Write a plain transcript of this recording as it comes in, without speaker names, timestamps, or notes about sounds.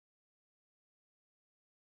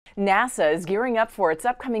NASA is gearing up for its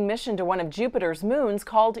upcoming mission to one of Jupiter's moons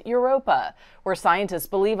called Europa, where scientists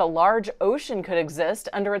believe a large ocean could exist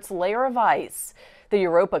under its layer of ice. The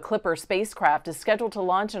Europa Clipper spacecraft is scheduled to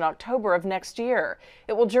launch in October of next year.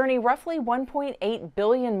 It will journey roughly 1.8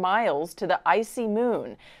 billion miles to the icy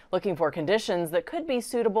moon, looking for conditions that could be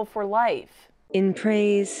suitable for life. In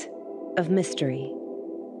Praise of Mystery,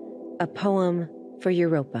 a poem for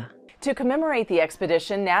Europa. To commemorate the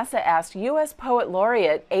expedition, NASA asked U.S. Poet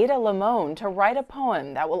Laureate Ada Limon to write a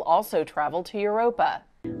poem that will also travel to Europa.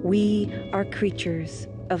 We are creatures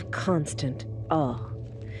of constant awe,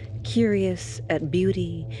 curious at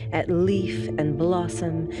beauty, at leaf and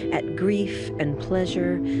blossom, at grief and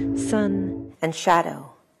pleasure, sun and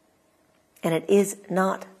shadow. And it is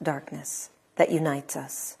not darkness that unites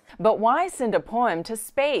us. But why send a poem to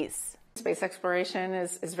space? Space exploration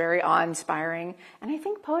is very awe-inspiring, and I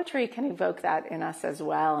think poetry can evoke that in us as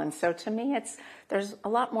well. And so to me, there's a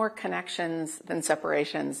lot more connections than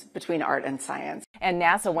separations between art and science. And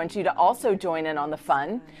NASA wants you to also join in on the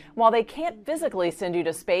fun. While they can't physically send you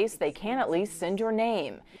to space, they can at least send your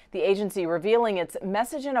name. The agency revealing its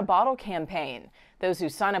Message in a Bottle campaign. Those who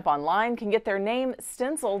sign up online can get their name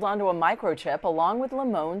stenciled onto a microchip along with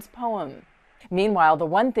Limon's poem. Meanwhile, the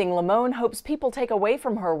one thing Limon hopes people take away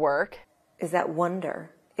from her work is that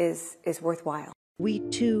wonder is worthwhile. We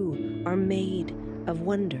too are made of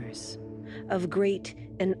wonders, of great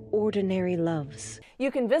and ordinary loves.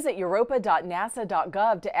 You can visit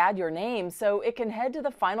europa.nasa.gov to add your name so it can head to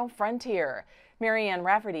the final frontier. Marianne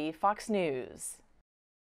Rafferty, Fox News.